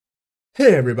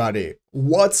Hey everybody,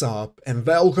 what's up and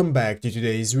welcome back to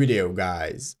today's video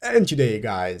guys. And today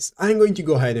guys, I'm going to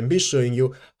go ahead and be showing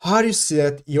you how to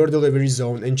set your delivery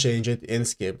zone and change it in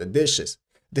Skip the Dishes.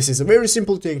 This is a very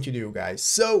simple thing to do guys,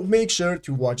 so make sure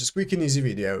to watch this quick and easy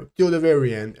video till the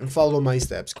very end and follow my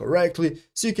steps correctly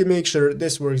so you can make sure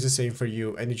this works the same for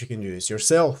you and that you can do this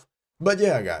yourself. But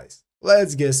yeah guys,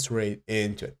 let's get straight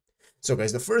into it. So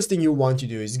guys, the first thing you want to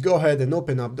do is go ahead and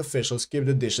open up the official Skip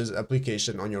the Dishes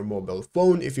application on your mobile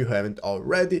phone if you haven't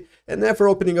already. And after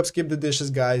opening up Skip the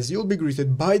Dishes guys, you'll be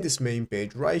greeted by this main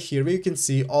page right here where you can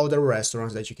see all the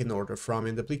restaurants that you can order from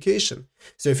in the application.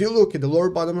 So if you look at the lower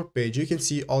bottom of the page, you can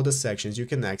see all the sections you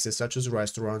can access such as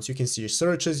restaurants, you can see your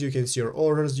searches, you can see your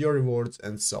orders, your rewards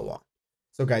and so on.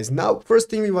 So guys, now first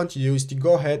thing we want to do is to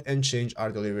go ahead and change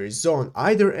our delivery zone,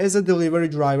 either as a delivery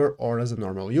driver or as a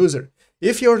normal user.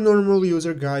 If you're a normal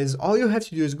user guys, all you have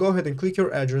to do is go ahead and click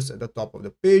your address at the top of the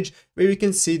page where you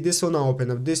can see this will now open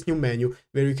up this new menu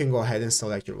where you can go ahead and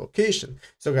select your location.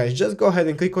 So guys, just go ahead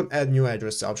and click on add new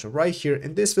address option right here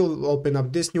and this will open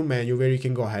up this new menu where you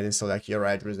can go ahead and select your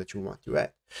address that you want to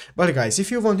add. But guys,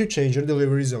 if you want to change your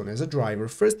delivery zone as a driver,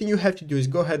 first thing you have to do is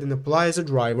go ahead and apply as a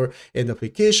driver in the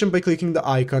application by clicking the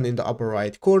icon in the upper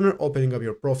right corner, opening up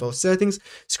your profile settings,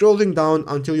 scrolling down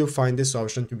until you find this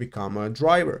option to become a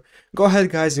driver. Go ahead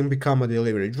guys and become a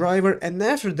delivery driver, and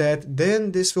after that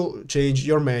then this will change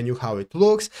your menu how it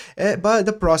looks, but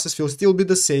the process will still be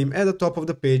the same. At the top of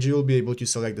the page you will be able to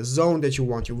select the zone that you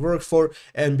want to work for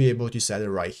and be able to set it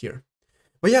right here.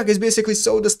 But yeah guys, basically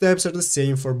so the steps are the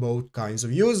same for both kinds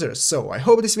of users. So I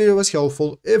hope this video was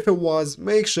helpful. If it was,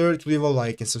 make sure to leave a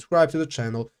like and subscribe to the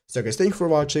channel. So guys, thank you for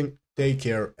watching, take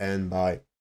care and bye.